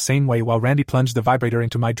mine in the same way while Randy plunged the vibrator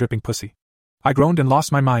into my dripping pussy. I groaned and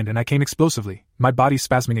lost my mind and I came explosively, my body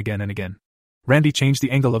spasming again and again. Randy changed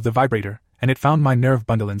the angle of the vibrator, and it found my nerve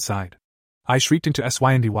bundle inside. I shrieked into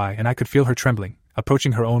SYNDY and I could feel her trembling,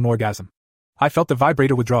 approaching her own orgasm. I felt the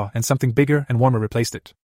vibrator withdraw and something bigger and warmer replaced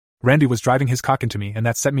it. Randy was driving his cock into me and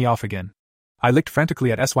that set me off again. I licked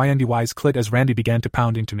frantically at SYNDY's clit as Randy began to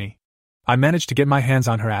pound into me. I managed to get my hands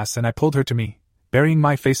on her ass and I pulled her to me, burying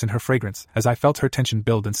my face in her fragrance as I felt her tension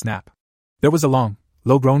build and snap. There was a long,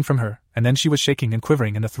 low groan from her, and then she was shaking and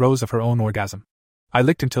quivering in the throes of her own orgasm. I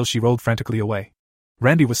licked until she rolled frantically away.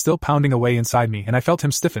 Randy was still pounding away inside me and I felt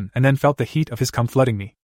him stiffen and then felt the heat of his cum flooding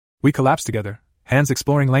me. We collapsed together, hands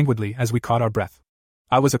exploring languidly as we caught our breath.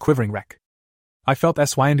 I was a quivering wreck. I felt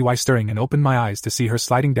SYNDY stirring and opened my eyes to see her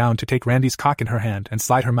sliding down to take Randy's cock in her hand and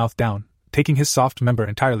slide her mouth down, taking his soft member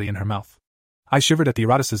entirely in her mouth. I shivered at the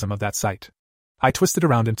eroticism of that sight. I twisted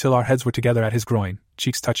around until our heads were together at his groin,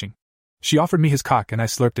 cheeks touching. She offered me his cock and I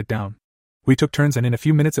slurped it down. We took turns and in a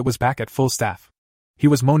few minutes it was back at full staff. He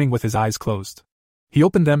was moaning with his eyes closed. He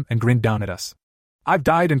opened them and grinned down at us. "I've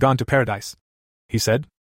died and gone to paradise," he said.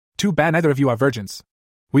 "Too bad neither of you are virgins."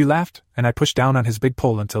 We laughed, and I pushed down on his big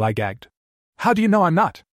pole until I gagged. "How do you know I'm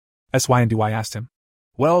not?" SYNDY asked him.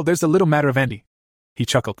 "Well, there's the little matter of Andy." He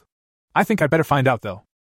chuckled. "I think I'd better find out, though."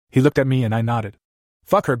 He looked at me and I nodded.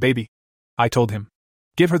 "Fuck her, baby," I told him.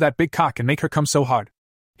 "Give her that big cock and make her come so hard."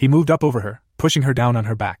 He moved up over her, pushing her down on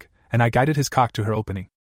her back, and I guided his cock to her opening.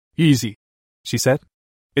 "Easy," she said.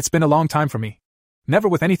 "It's been a long time for me. Never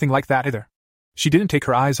with anything like that either." She didn't take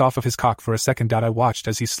her eyes off of his cock for a second. I watched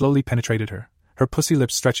as he slowly penetrated her, her pussy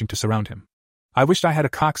lips stretching to surround him. I wished I had a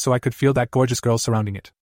cock so I could feel that gorgeous girl surrounding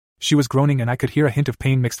it. She was groaning and I could hear a hint of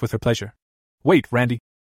pain mixed with her pleasure. "Wait, Randy,"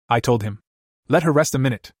 I told him. "Let her rest a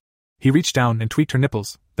minute." He reached down and tweaked her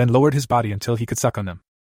nipples, then lowered his body until he could suck on them.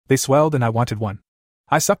 They swelled and I wanted one.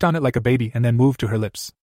 I sucked on it like a baby and then moved to her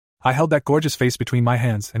lips. I held that gorgeous face between my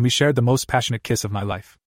hands and we shared the most passionate kiss of my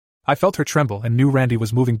life. I felt her tremble and knew Randy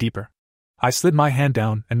was moving deeper. I slid my hand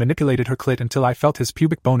down and manipulated her clit until I felt his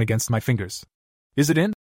pubic bone against my fingers. "Is it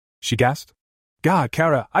in?" she gasped. "God,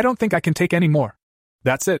 Kara, I don't think I can take any more."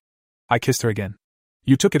 "That's it." I kissed her again.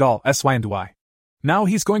 "You took it all, SYNDY. Now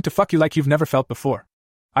he's going to fuck you like you've never felt before."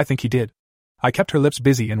 I think he did. I kept her lips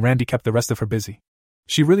busy and Randy kept the rest of her busy.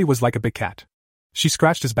 She really was like a big cat. She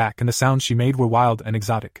scratched his back and the sounds she made were wild and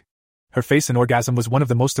exotic. Her face in orgasm was one of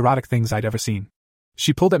the most erotic things I'd ever seen.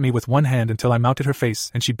 She pulled at me with one hand until I mounted her face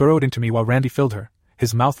and she burrowed into me while Randy filled her,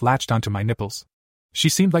 his mouth latched onto my nipples. She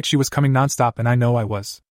seemed like she was coming nonstop and I know I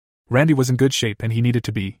was. Randy was in good shape and he needed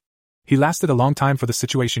to be. He lasted a long time for the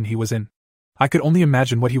situation he was in. I could only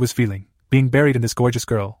imagine what he was feeling, being buried in this gorgeous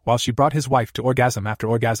girl, while she brought his wife to orgasm after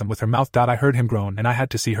orgasm with her mouth. I heard him groan and I had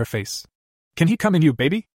to see her face. Can he come in you,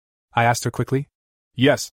 baby? I asked her quickly.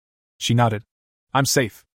 Yes. She nodded. I'm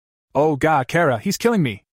safe. Oh God, Kara, he's killing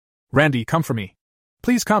me. Randy, come for me.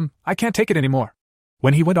 Please come, I can't take it anymore.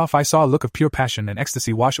 When he went off, I saw a look of pure passion and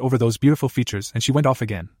ecstasy wash over those beautiful features, and she went off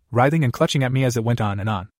again, writhing and clutching at me as it went on and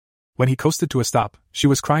on. When he coasted to a stop, she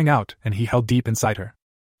was crying out, and he held deep inside her.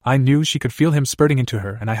 I knew she could feel him spurting into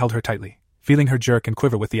her, and I held her tightly, feeling her jerk and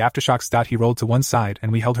quiver with the aftershocks. He rolled to one side,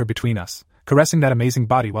 and we held her between us, caressing that amazing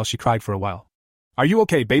body while she cried for a while. Are you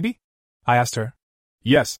okay, baby? I asked her.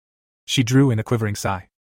 Yes. She drew in a quivering sigh.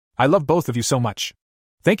 I love both of you so much.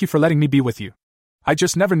 Thank you for letting me be with you. I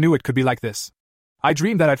just never knew it could be like this. I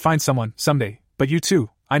dreamed that I'd find someone, someday, but you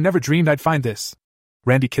too, I never dreamed I'd find this.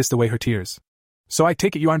 Randy kissed away her tears. So I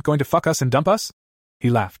take it you aren't going to fuck us and dump us?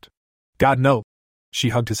 He laughed. God, no. She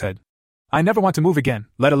hugged his head. I never want to move again,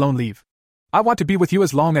 let alone leave. I want to be with you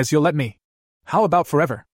as long as you'll let me. How about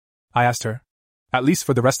forever? I asked her. At least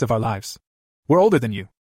for the rest of our lives. We're older than you.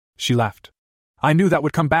 She laughed. I knew that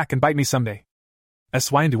would come back and bite me someday.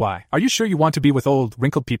 SYNDY, are you sure you want to be with old,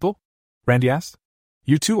 wrinkled people? Randy asked.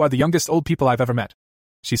 You two are the youngest old people I've ever met,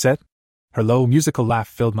 she said. Her low, musical laugh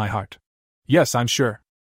filled my heart. Yes, I'm sure.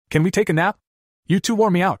 Can we take a nap? You two wore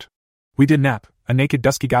me out. We did nap, a naked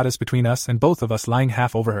dusky goddess between us and both of us lying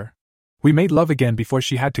half over her. We made love again before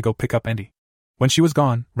she had to go pick up Andy. When she was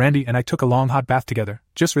gone, Randy and I took a long hot bath together,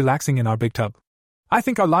 just relaxing in our big tub. I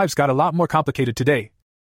think our lives got a lot more complicated today,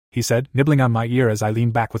 he said, nibbling on my ear as I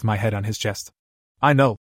leaned back with my head on his chest. I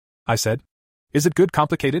know, I said. Is it good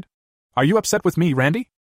complicated? Are you upset with me, Randy?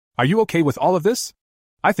 Are you okay with all of this?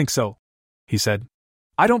 I think so, he said.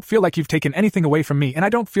 I don't feel like you've taken anything away from me, and I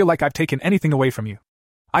don't feel like I've taken anything away from you.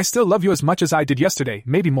 I still love you as much as I did yesterday,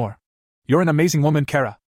 maybe more. You're an amazing woman,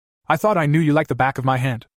 Kara. I thought I knew you like the back of my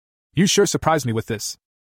hand. You sure surprised me with this.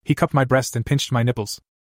 He cupped my breast and pinched my nipples.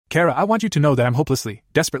 Kara, I want you to know that I'm hopelessly,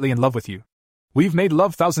 desperately in love with you. We've made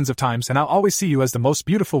love thousands of times, and I'll always see you as the most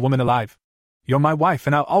beautiful woman alive. You're my wife,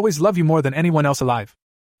 and I'll always love you more than anyone else alive.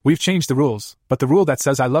 We've changed the rules, but the rule that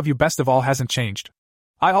says I love you best of all hasn't changed.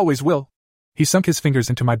 I always will. He sunk his fingers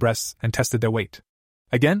into my breasts and tested their weight.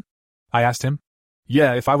 Again? I asked him.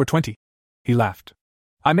 Yeah, if I were 20. He laughed.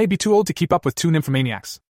 I may be too old to keep up with two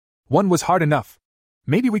nymphomaniacs. One was hard enough.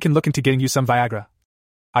 Maybe we can look into getting you some Viagra.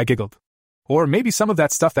 I giggled. Or maybe some of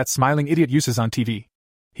that stuff that smiling idiot uses on TV.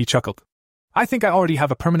 He chuckled. I think I already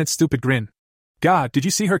have a permanent stupid grin. God, did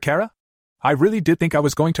you see her, Kara? I really did think I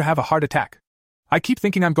was going to have a heart attack. I keep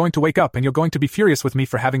thinking I'm going to wake up and you're going to be furious with me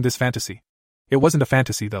for having this fantasy. It wasn't a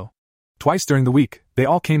fantasy, though. Twice during the week, they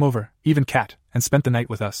all came over, even Kat, and spent the night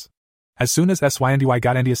with us. As soon as SYNDY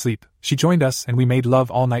got Andy asleep, she joined us and we made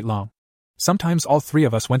love all night long. Sometimes all three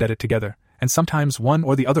of us went at it together, and sometimes one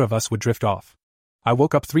or the other of us would drift off. I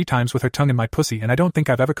woke up 3 times with her tongue in my pussy, and I don't think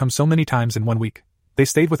I've ever come so many times in 1 week. They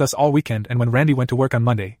stayed with us all weekend, and when Randy went to work on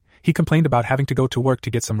Monday, he complained about having to go to work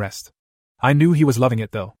to get some rest. I knew he was loving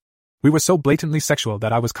it, though. We were so blatantly sexual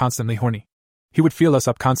that I was constantly horny. He would feel us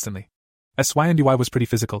up constantly. SYNDY was pretty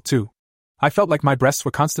physical, too. I felt like my breasts were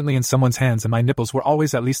constantly in someone's hands and my nipples were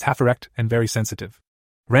always at least half erect and very sensitive.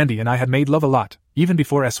 Randy and I had made love a lot, even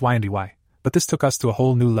before SYNDY, but this took us to a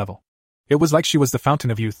whole new level. It was like she was the fountain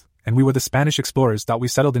of youth, and we were the Spanish explorers. We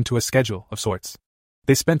settled into a schedule of sorts.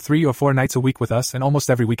 They spent 3 or 4 nights a week with us and almost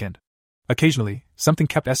every weekend. Occasionally, something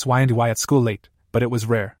kept SYNDY at school late, but it was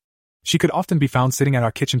rare. She could often be found sitting at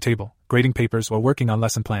our kitchen table, grading papers or working on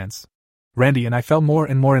lesson plans. Randy and I fell more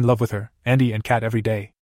and more in love with her, Andy and Kat every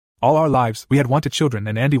day. All our lives, we had wanted children,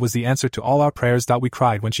 and Andy was the answer to all our prayers. We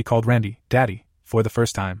cried when she called Randy, Daddy, for the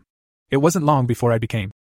first time. It wasn't long before I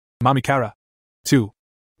became Mommy Kara, too.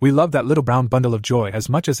 We loved that little brown bundle of joy as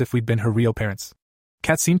much as if we'd been her real parents.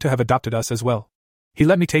 Kat seemed to have adopted us as well. He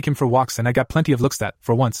let me take him for walks, and I got plenty of looks that,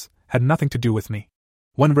 for once, had nothing to do with me.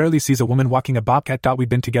 One rarely sees a woman walking a bobcat. We'd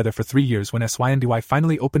been together for 3 years when SYNDY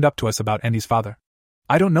finally opened up to us about Andy's father.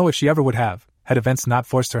 I don't know if she ever would have, had events not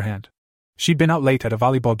forced her hand. She'd been out late at a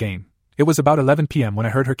volleyball game. It was about 11 p.m. when I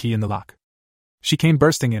heard her key in the lock. She came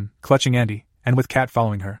bursting in, clutching Andy, and with Kat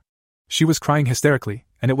following her. She was crying hysterically,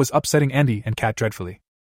 and it was upsetting Andy and Kat dreadfully.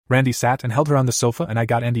 Randy sat and held her on the sofa, and I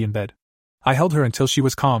got Andy in bed. I held her until she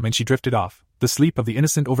was calm and she drifted off, the sleep of the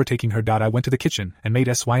innocent overtaking her. I went to the kitchen and made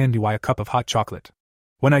SYNDY a cup of hot chocolate.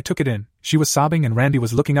 When I took it in, she was sobbing and Randy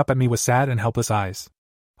was looking up at me with sad and helpless eyes.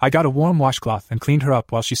 I got a warm washcloth and cleaned her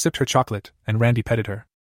up while she sipped her chocolate, and Randy petted her.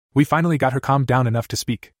 We finally got her calmed down enough to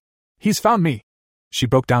speak. He's found me. She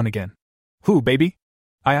broke down again. Who, baby?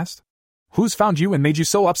 I asked. Who's found you and made you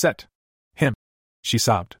so upset? Him. She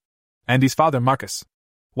sobbed. Andy's father, Marcus.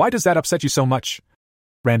 Why does that upset you so much?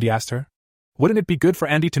 Randy asked her. Wouldn't it be good for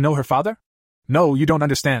Andy to know her father? No, you don't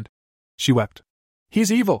understand. She wept.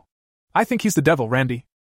 He's evil. I think he's the devil, Randy.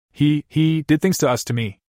 He did things to us to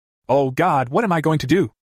me. Oh God, what am I going to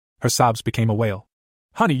do? Her sobs became a wail.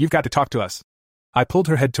 Honey, you've got to talk to us. I pulled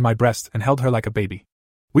her head to my breast and held her like a baby.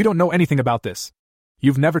 We don't know anything about this.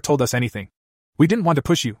 You've never told us anything. We didn't want to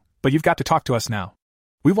push you, but you've got to talk to us now.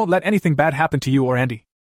 We won't let anything bad happen to you or Andy.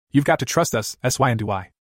 You've got to trust us,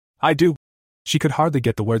 SYNDY. I do. She could hardly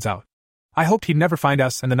get the words out. I hoped he'd never find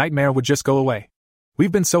us and the nightmare would just go away.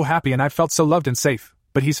 We've been so happy and I've felt so loved and safe,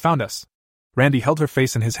 but he's found us. Randy held her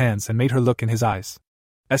face in his hands and made her look in his eyes.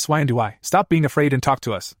 SYNDY, stop being afraid and talk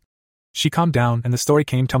to us. She calmed down and the story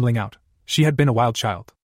came tumbling out. She had been a wild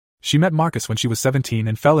child. She met Marcus when she was 17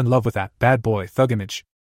 and fell in love with that bad boy thug image.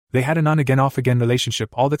 They had an on-again off-again relationship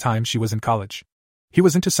all the time she was in college. He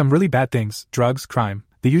was into some really bad things, drugs, crime,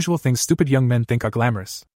 the usual things stupid young men think are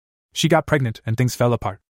glamorous. She got pregnant and things fell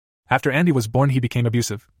apart. After Andy was born he became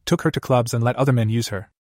abusive, took her to clubs and let other men use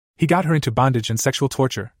her. He got her into bondage and sexual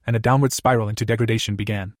torture, and a downward spiral into degradation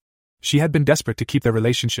began. She had been desperate to keep their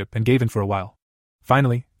relationship and gave in for a while.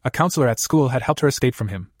 Finally, a counselor at school had helped her escape from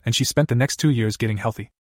him, and she spent the next 2 years getting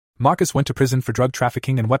healthy. Marcus went to prison for drug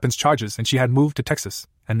trafficking and weapons charges and she had moved to Texas,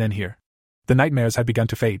 and then here. The nightmares had begun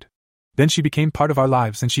to fade. Then she became part of our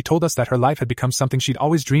lives and she told us that her life had become something she'd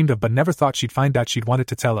always dreamed of but never thought she'd find out. She'd wanted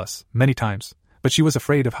to tell us, many times, but she was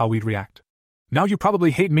afraid of how we'd react. Now you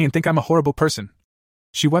probably hate me and think I'm a horrible person.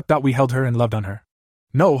 She wept out. We held her and loved on her.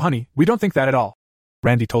 No, honey, we don't think that at all,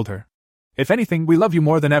 Randy told her. If anything, we love you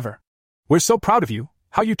more than ever. We're so proud of you,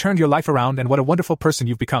 how you turned your life around and what a wonderful person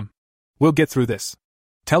you've become. We'll get through this.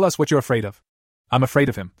 Tell us what you're afraid of. I'm afraid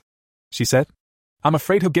of him, she said. I'm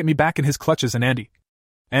afraid he'll get me back in his clutches and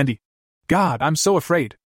Andy. God, I'm so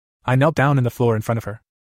afraid. I knelt down on the floor in front of her.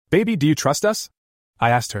 Baby, do you trust us? I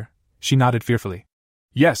asked her. She nodded fearfully.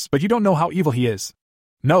 Yes, but you don't know how evil he is.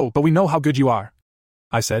 No, but we know how good you are,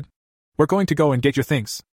 I said. We're going to go and get your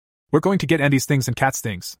things. We're going to get Andy's things and Kat's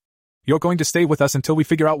things. You're going to stay with us until we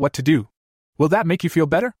figure out what to do. Will that make you feel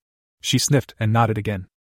better? She sniffed and nodded again.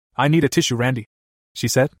 I need a tissue, Randy, she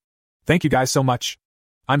said. Thank you guys so much.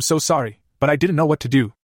 I'm so sorry, but I didn't know what to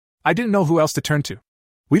do. I didn't know who else to turn to.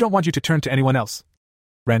 We don't want you to turn to anyone else,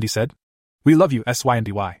 Randy said. We love you,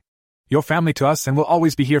 SYNDY. You're family to us and we'll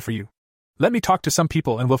always be here for you. Let me talk to some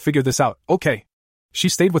people and we'll figure this out, okay? She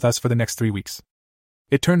stayed with us for the next 3 weeks.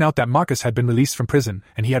 It turned out that Marcus had been released from prison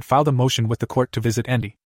and he had filed a motion with the court to visit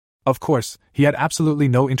Andy. Of course, he had absolutely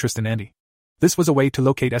no interest in Andy. This was a way to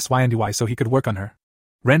locate SYNDY so he could work on her.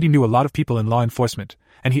 Randy knew a lot of people in law enforcement,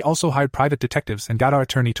 and he also hired private detectives and got our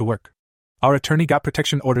attorney to work. Our attorney got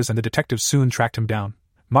protection orders and the detectives soon tracked him down.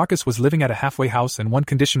 Marcus was living at a halfway house and one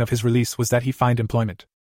condition of his release was that he find employment.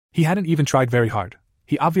 He hadn't even tried very hard.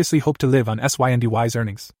 He obviously hoped to live on SYNDY's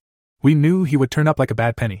earnings. We knew he would turn up like a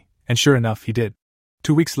bad penny, and sure enough he did.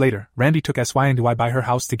 2 weeks later, Randy took SYNDY by her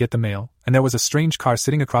house to get the mail, and there was a strange car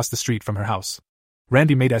sitting across the street from her house.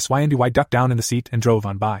 Randy made SYNDY duck down in the seat and drove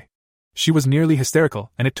on by. She was nearly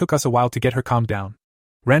hysterical, and it took us a while to get her calmed down.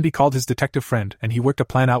 Randy called his detective friend and he worked a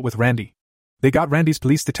plan out with Randy. They got Randy's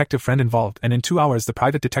police detective friend involved and in 2 hours the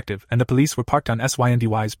private detective and the police were parked on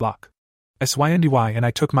SYNDY's block. SYNDY and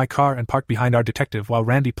I took my car and parked behind our detective while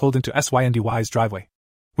Randy pulled into SYNDY's driveway.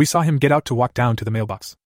 We saw him get out to walk down to the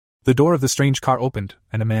mailbox. The door of the strange car opened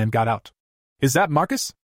and a man got out. Is that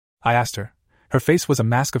Marcus? I asked her. Her face was a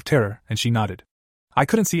mask of terror and she nodded. I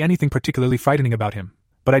couldn't see anything particularly frightening about him,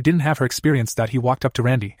 but I didn't have her experience that he walked up to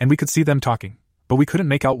Randy and we could see them talking, but we couldn't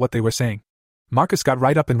make out what they were saying. Marcus got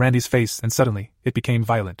right up in Randy's face and suddenly, it became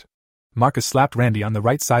violent. Marcus slapped Randy on the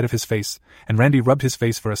right side of his face, and Randy rubbed his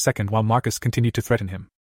face for a second while Marcus continued to threaten him.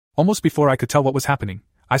 Almost before I could tell what was happening,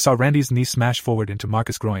 I saw Randy's knee smash forward into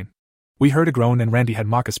Marcus' groin. We heard a groan and Randy had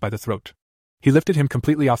Marcus by the throat. He lifted him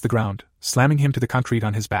completely off the ground, slamming him to the concrete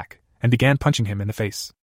on his back, and began punching him in the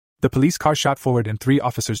face. The police car shot forward and 3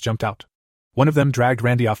 officers jumped out. One of them dragged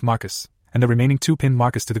Randy off Marcus, and the remaining 2 pinned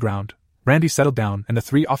Marcus to the ground. Randy settled down and the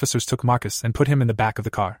 3 officers took Marcus and put him in the back of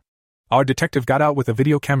the car. Our detective got out with a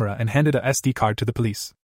video camera and handed a SD card to the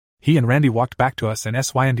police. He and Randy walked back to us and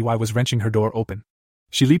SYNDY was wrenching her door open.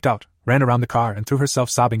 She leaped out, ran around the car and threw herself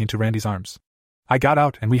sobbing into Randy's arms. I got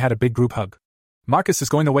out and we had a big group hug. Marcus is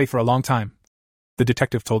going away for a long time, the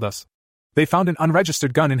detective told us. They found an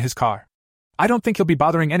unregistered gun in his car. I don't think he'll be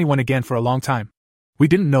bothering anyone again for a long time. We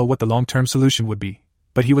didn't know what the long-term solution would be,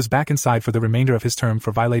 but he was back inside for the remainder of his term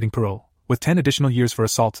for violating parole, with 10 additional years for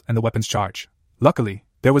assault and the weapons charge. Luckily,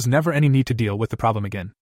 there was never any need to deal with the problem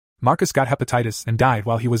again. Marcus got hepatitis and died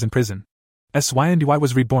while he was in prison. SYNDY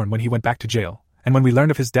was reborn when he went back to jail, and when we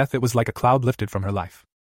learned of his death it was like a cloud lifted from her life.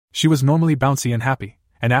 She was normally bouncy and happy,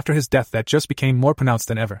 and after his death that just became more pronounced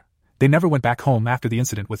than ever. They never went back home after the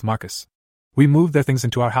incident with Marcus. We moved their things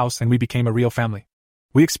into our house and we became a real family.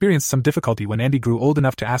 We experienced some difficulty when Andy grew old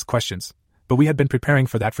enough to ask questions, but we had been preparing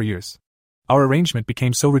for that for years. Our arrangement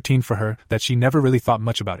became so routine for her that she never really thought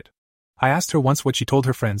much about it. I asked her once what she told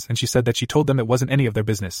her friends and she said that she told them it wasn't any of their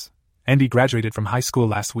business. Andy graduated from high school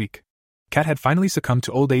last week. Kat had finally succumbed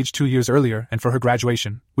to old age 2 years earlier, and for her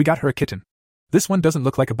graduation, we got her a kitten. This one doesn't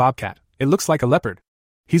look like a bobcat, it looks like a leopard.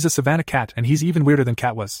 He's a Savannah cat and he's even weirder than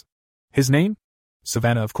Kat was. His name?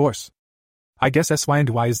 Savannah, of course. I guess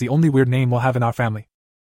SYNDY is the only weird name we'll have in our family.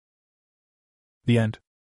 The end.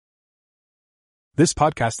 This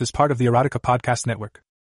podcast is part of the Erotica Podcast Network.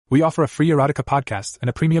 We offer a free Erotica podcast and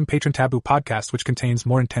a premium Patron Taboo podcast which contains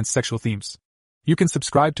more intense sexual themes. You can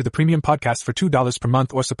subscribe to the premium podcast for $2 per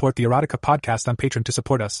month or support the Erotica Podcast on Patreon to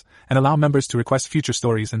support us and allow members to request future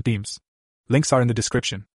stories and themes. Links are in the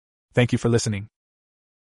description. Thank you for listening.